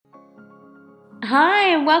Hi,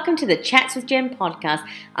 and welcome to the Chats with Jen podcast.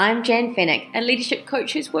 I'm Jen Fennick, a leadership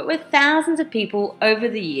coach who's worked with thousands of people over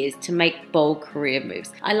the years to make bold career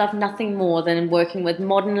moves. I love nothing more than working with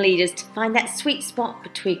modern leaders to find that sweet spot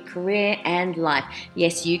between career and life.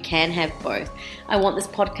 Yes, you can have both. I want this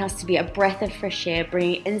podcast to be a breath of fresh air,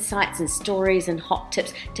 bringing insights and stories and hot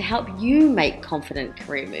tips to help you make confident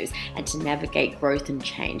career moves and to navigate growth and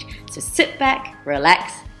change. So sit back,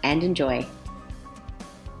 relax, and enjoy.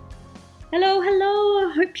 Hello.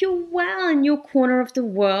 I hope you're well in your corner of the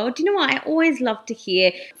world. You know what? I always love to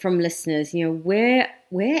hear from listeners, where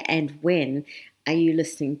and when are you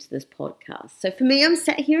listening to this podcast? So for me, I'm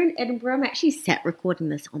sat here in Edinburgh. I'm actually sat recording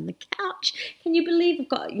this on the couch. Can you believe I've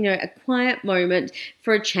got, a quiet moment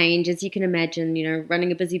for a change? As you can imagine,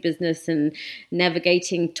 running a busy business and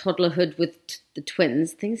navigating toddlerhood with the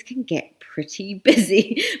twins, things can get pretty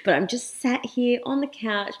busy. But I'm just sat here on the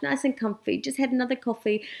couch, nice and comfy, just had another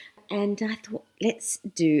coffee. And I thought, let's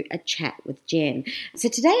do a chat with Jen. So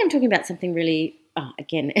today I'm talking about something really,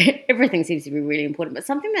 again, everything seems to be really important, but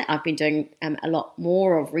something that I've been doing a lot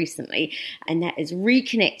more of recently, and that is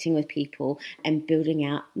reconnecting with people and building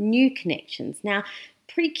out new connections. Now,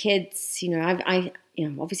 pre-kids,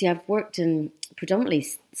 obviously I've worked in predominantly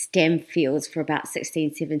STEM fields for about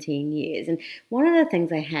 16, 17 years. And one of the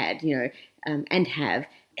things I had, and have,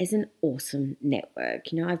 is an awesome network.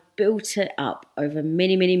 I've built it up over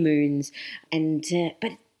many, many moons. And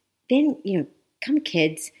but then, come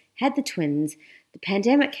kids, had the twins, the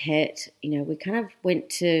pandemic hit, we kind of went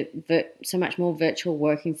to so much more virtual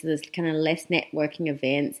working, so there's kind of less networking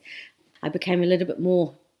events. I became a little bit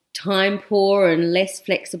more time poor and less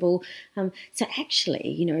flexible. So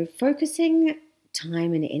actually, focusing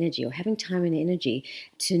time and energy, or having time and energy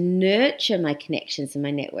to nurture my connections and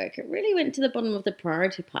my network, it really went to the bottom of the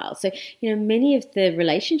priority pile. So, many of the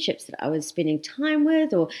relationships that I was spending time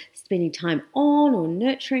with or spending time on or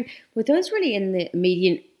nurturing were those really in the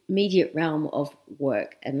immediate realm of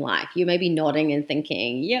work and life. You may be nodding and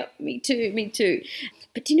thinking, yep, me too.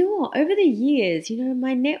 But you know what? Over the years,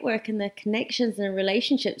 my network and the connections and the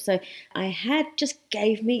relationships so I had just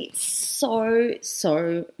gave me so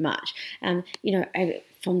much.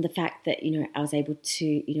 From the fact that, I was able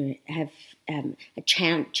to, have a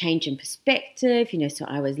change in perspective, so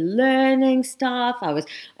I was learning stuff. I was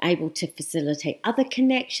able to facilitate other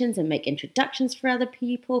connections and make introductions for other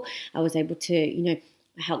people. I was able to,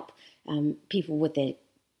 help people with their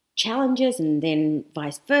challenges, and then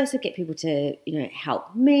vice versa, get people to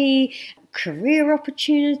help me. Career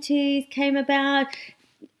opportunities came about,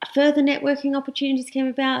 further networking opportunities came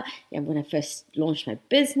about. When I first launched my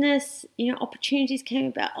business, opportunities came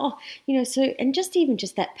about. And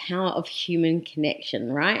just that power of human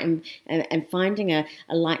connection, right? And finding a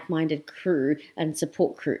like-minded crew and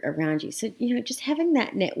support crew around you. So just having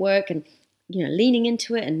that network and leaning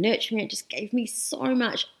into it and nurturing it just gave me so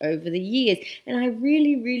much over the years. And I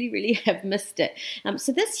really have missed it.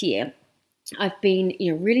 So this year, I've been,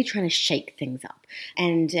 really trying to shake things up,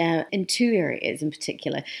 and in two areas in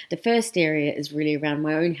particular. The first area is really around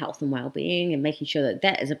my own health and well-being and making sure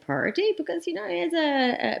that is a priority, because, as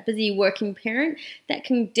a busy working parent, that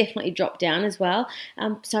can definitely drop down as well.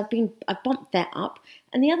 So I've bumped that up.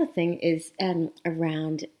 And the other thing is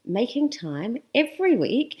around making time every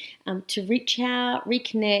week to reach out,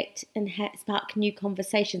 reconnect, and spark new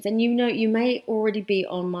conversations. And you may already be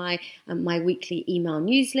on my weekly email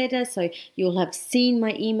newsletter, so you'll have seen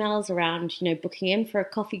my emails around booking in for a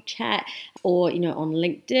coffee chat, or on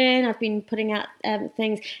LinkedIn I've been putting out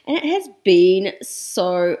things, and it has been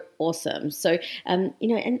so awesome. So and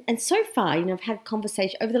so far I've had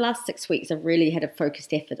conversation over the last 6 weeks. I've really had a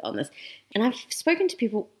focused effort on this, and I've spoken to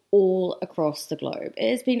people all across the globe. It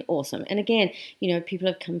has been awesome. And again, people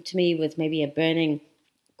have come to me with maybe a burning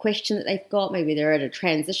question that they've got. Maybe they're at a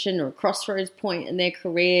transition or a crossroads point in their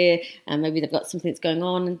career, and maybe they've got something that's going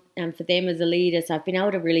on for them as a leader. So I've been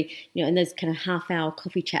able to really, in those kind of half-hour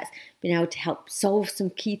coffee chats, been able to help solve some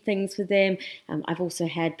key things for them. I've also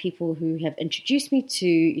had people who have introduced me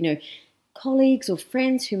to, colleagues or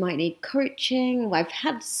friends who might need coaching. I've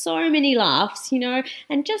had so many laughs,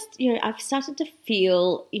 and just, I've started to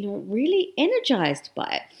feel, really energized by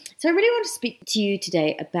it. So I really want to speak to you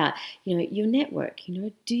today about, your network.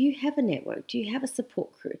 Do you have a network? Do you have a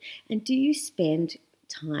support crew? And do you spend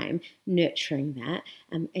time nurturing that?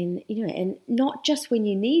 And not just when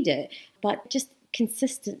you need it, but just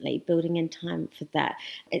consistently building in time for that.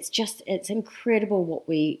 It's incredible what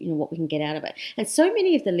we can get out of it. And so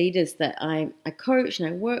many of the leaders that I coach and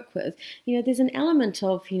I work with, there's an element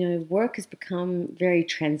of, work has become very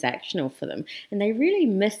transactional for them, and they're really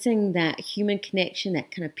missing that human connection,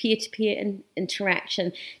 that kind of peer-to-peer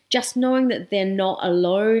interaction, just knowing that they're not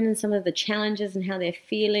alone in some of the challenges and how they're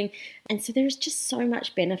feeling. And so there's just so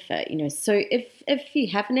much benefit, So if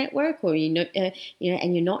you have a network, or and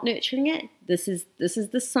you're not nurturing it, this is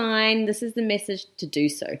the sign, this is the message to do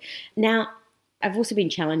so. Now, I've also been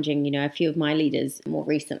challenging, a few of my leaders more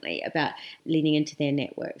recently about leaning into their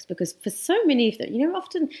networks, because for so many of them,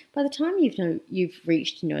 often by the time you've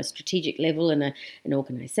reached, a strategic level in an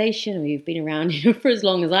organization, or you've been around, for as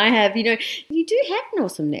long as I have, you do have an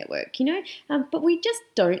awesome network, but we just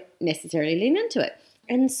don't necessarily lean into it.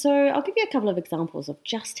 And so I'll give you a couple of examples of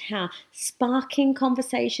just how sparking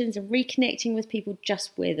conversations and reconnecting with people, just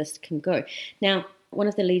where this can go. Now, one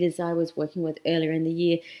of the leaders I was working with earlier in the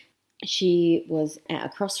year, she was at a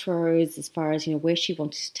crossroads as far as, where she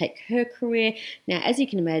wanted to take her career. Now, as you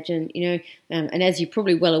can imagine, and as you're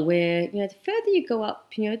probably well aware, the further you go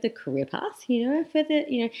up, the career path,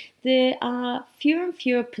 further, there are fewer and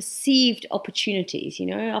fewer perceived opportunities,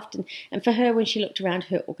 often. And for her, when she looked around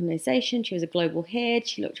her organization, she was a global head,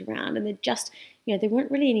 she looked around and there weren't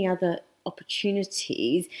really any other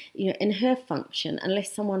opportunities, in her function,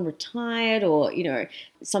 unless someone retired or,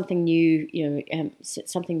 something new,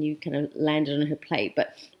 something new kind of landed on her plate.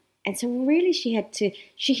 And so really she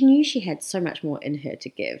knew she had so much more in her to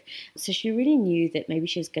give. So she really knew that maybe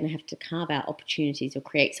she was going to have to carve out opportunities or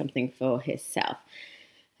create something for herself.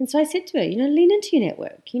 And so I said to her, lean into your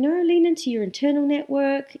network, lean into your internal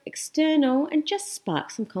network, external, and just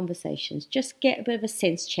spark some conversations. Just get a bit of a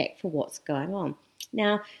sense check for what's going on.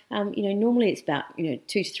 Now, normally it's about, 2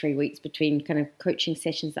 to 3 weeks between kind of coaching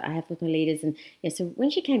sessions that I have with my leaders. And so when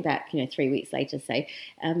she came back, 3 weeks later, say,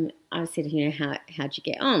 I said, how'd you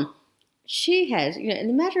get on? She had, in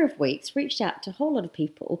a matter of weeks, reached out to a whole lot of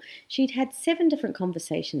people. She'd had 7 different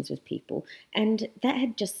conversations with people, and that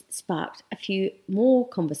had just sparked a few more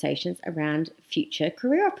conversations around future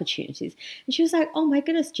career opportunities. And she was like, oh my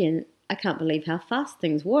goodness, Jen, I can't believe how fast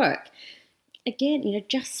things work. Again,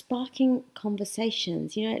 just sparking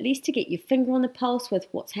conversations, at least to get your finger on the pulse with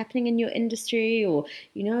what's happening in your industry, or,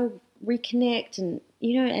 reconnect and,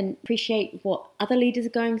 and appreciate what other leaders are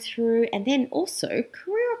going through. And then also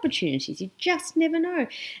career opportunities. You just never know.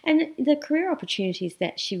 And the career opportunities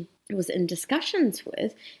that she was in discussions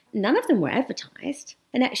with, none of them were advertised.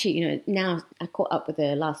 And actually, now I caught up with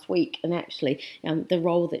her last week, and actually the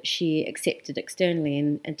role that she accepted externally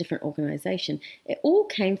in a different organisation, it all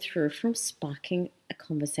came through from sparking a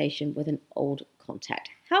conversation with an old contact.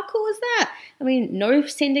 How cool is that? I mean, no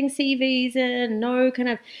sending CVs in, no kind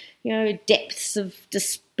of, depths of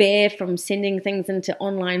despair from sending things into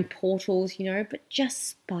online portals, but just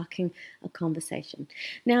sparking a conversation.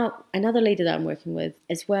 Now, another leader that I'm working with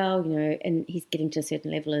as well, and he's getting to a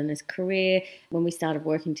certain level in his career. When we started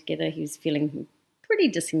working together, he was feeling pretty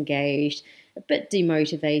disengaged, a bit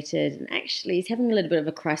demotivated, and actually he's having a little bit of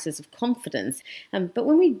a crisis of confidence. But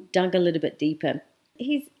when we dug a little bit deeper,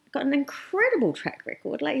 he's got an incredible track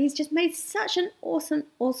record. Like, he's just made such an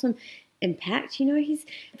awesome impact.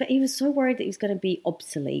 But he was so worried that he was going to be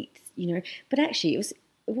obsolete. But actually it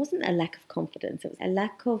wasn't a lack of confidence. It was a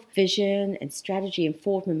lack of vision and strategy and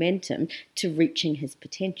forward momentum to reaching his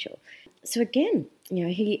potential. So again,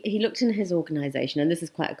 he looked in his organisation, and this is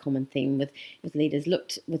quite a common theme with leaders,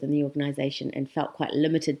 looked within the organisation and felt quite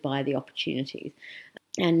limited by the opportunities.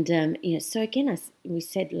 And so again, we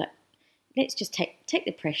said, like, let's just take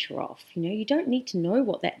the pressure off. You don't need to know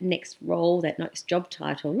what that next role, that next job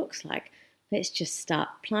title looks like. Let's just start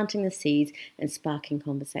planting the seeds and sparking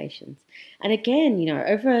conversations. And again,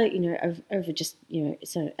 over just,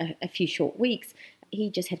 so a few short weeks, he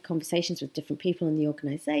just had conversations with different people in the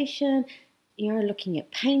organisation, looking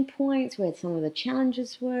at pain points, where some of the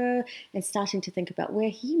challenges were, and starting to think about where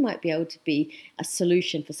he might be able to be a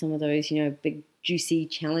solution for some of those, big, juicy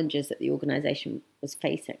challenges that the organisation was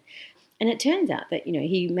facing. And it turns out that,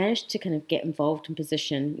 he managed to kind of get involved and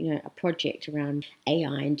position, a project around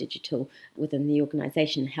AI and digital within the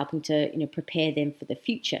organisation, helping to, prepare them for the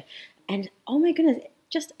future. And oh my goodness,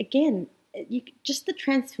 just again, just the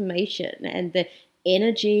transformation and the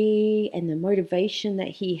energy and the motivation that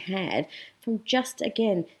he had from just,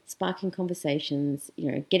 again, sparking conversations,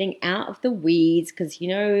 getting out of the weeds, because,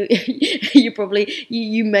 you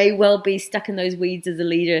may well be stuck in those weeds as a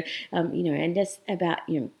leader, and just about,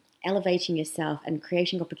 elevating yourself and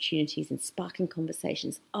creating opportunities and sparking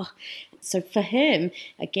conversations. So for him,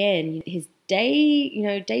 again, his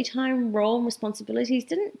daytime role and responsibilities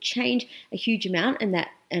didn't change a huge amount in that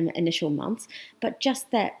initial months, but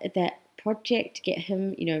just that project to get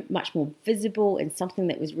him, much more visible and something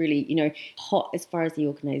that was really, hot as far as the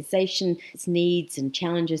organization, its needs and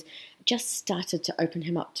challenges, just started to open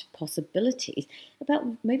him up to possibilities about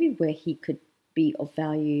maybe where he could be of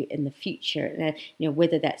value in the future,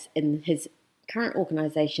 whether that's in his current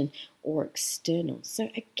organization or external. So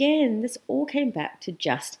again, this all came back to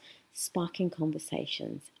just sparking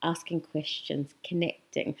conversations, asking questions,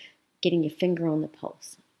 connecting, getting your finger on the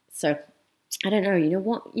pulse. So I don't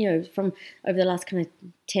know, from over the last kind of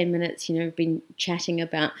 10 minutes, I've been chatting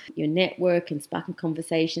about your network and sparking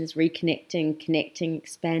conversations, reconnecting, connecting,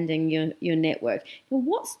 expanding your network.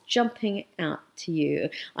 What's jumping out to you?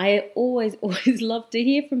 I always love to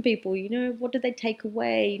hear from people, what did they take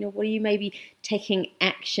away? What are you maybe taking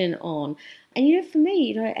action on? And, for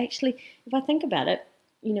me, actually, if I think about it,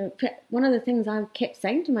 one of the things I kept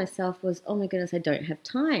saying to myself was, oh my goodness, I don't have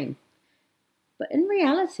time. But in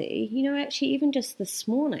reality, actually, even just this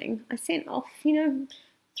morning, I sent off,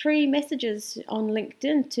 3 messages on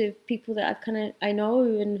LinkedIn to people that I know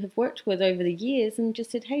and have worked with over the years, and just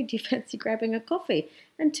said, hey, do you fancy grabbing a coffee?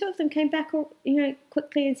 And 2 of them came back,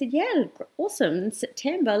 quickly and said, yeah, awesome, in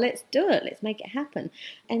September, let's do it, let's make it happen.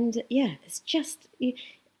 And yeah, it's just,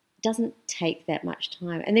 doesn't take that much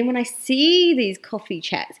time. And then when I see these coffee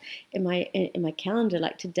chats in my calendar,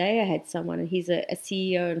 like today I had someone, and he's a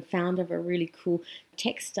CEO and founder of a really cool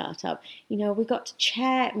tech startup. We got to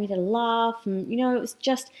chat, we had a laugh, and it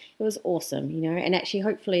was awesome. And actually,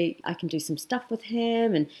 hopefully, I can do some stuff with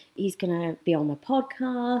him, and he's gonna be on my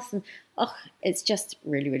podcast, and it's just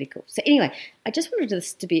really, really cool. So anyway, I just wanted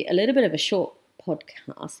this to be a little bit of a short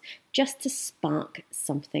podcast, just to spark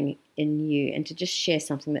something in you and to just share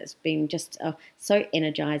something that's been just so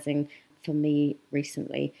energizing for me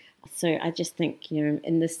recently. So I just think,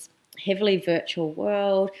 in this heavily virtual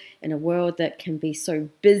world, in a world that can be so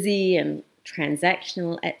busy and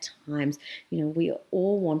transactional at times, we are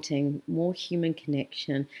all wanting more human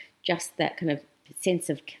connection, just that kind of sense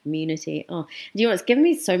of community. It's given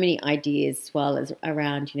me so many ideas as well as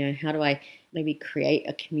around, how do I maybe create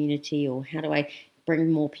a community, or how do I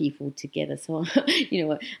bring more people together? So,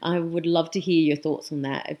 I would love to hear your thoughts on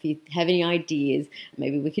that. If you have any ideas,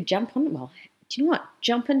 maybe we could jump on. Well, do you know what?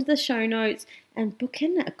 Jump into the show notes and book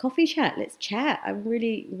in a coffee chat. Let's chat. I'm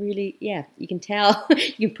really, really, you can tell,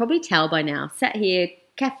 you can probably tell by now, sat here,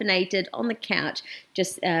 caffeinated on the couch,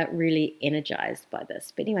 just really energized by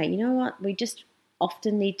this. But anyway, you know what? We just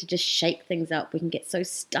often need to just shake things up. We can get so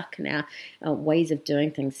stuck in our ways of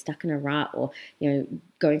doing things, stuck in a rut, or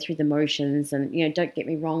going through the motions. And don't get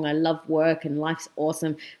me wrong, I love work and life's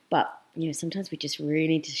awesome, but sometimes we just really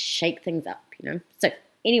need to shake things up. So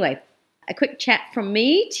anyway, a quick chat from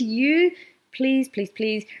me to you. Please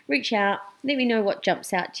reach out. Let me know what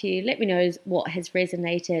jumps out to you. Let me know what has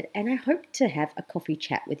resonated, and I hope to have a coffee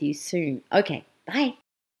chat with you soon. Okay, bye.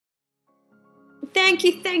 Thank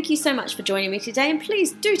you so much for joining me today, and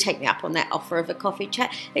please do take me up on that offer of a coffee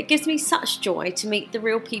chat. It gives me such joy to meet the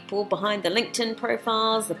real people behind the LinkedIn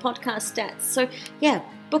profiles, the podcast stats. So yeah,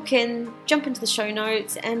 book in, jump into the show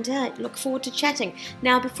notes, and look forward to chatting.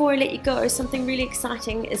 Now, before I let you go, something really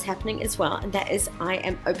exciting is happening as well, and that is I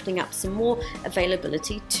am opening up some more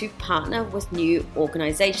availability to partner with new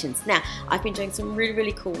organizations. Now, I've been doing some really,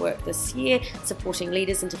 really cool work this year, supporting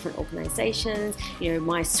leaders in different organizations.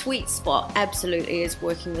 My sweet spot absolutely is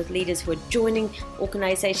working with leaders who are joining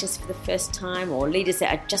organizations for the first time, or leaders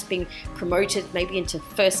that are just being promoted maybe into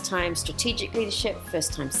first-time strategic leadership,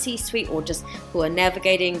 first-time C-suite, or just who are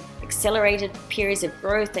navigating accelerated periods of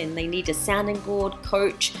growth and they need a sounding board,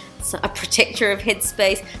 coach, a protector of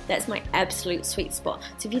headspace. That's my absolute sweet spot.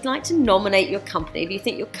 So if you'd like to nominate your company, if you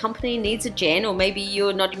think your company needs a Jen, or maybe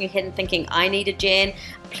you're nodding your head and thinking, I need a Jen,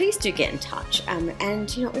 please do get in touch. And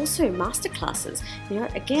also masterclasses.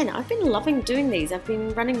 Again, I've been loving doing these. I've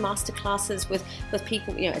been running masterclasses with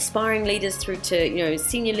people, aspiring leaders through to,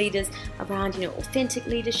 senior leaders around, authentic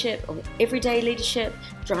leadership or everyday leadership,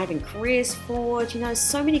 driving careers forward.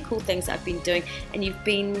 So many cool things I've been doing. And if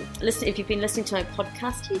you've been listening to my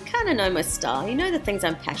podcast, you kind of know my style. You know the things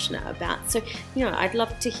I'm passionate about. So, I'd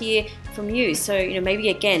love to hear from you. So, maybe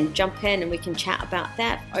again, jump in and we can chat about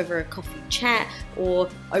that over a coffee chat, or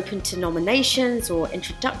open to nominations or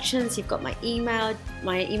introductions. You've got my email.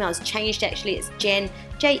 My email has changed actually. It's Jen,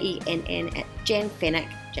 Jenn at JennFenwick,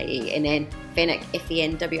 JENN, Fenwick,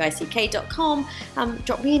 FENWICK.com.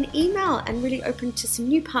 Drop me an email, and really open to some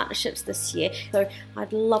new partnerships this year. So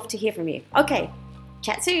I'd love to hear from you. Okay,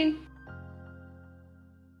 chat soon.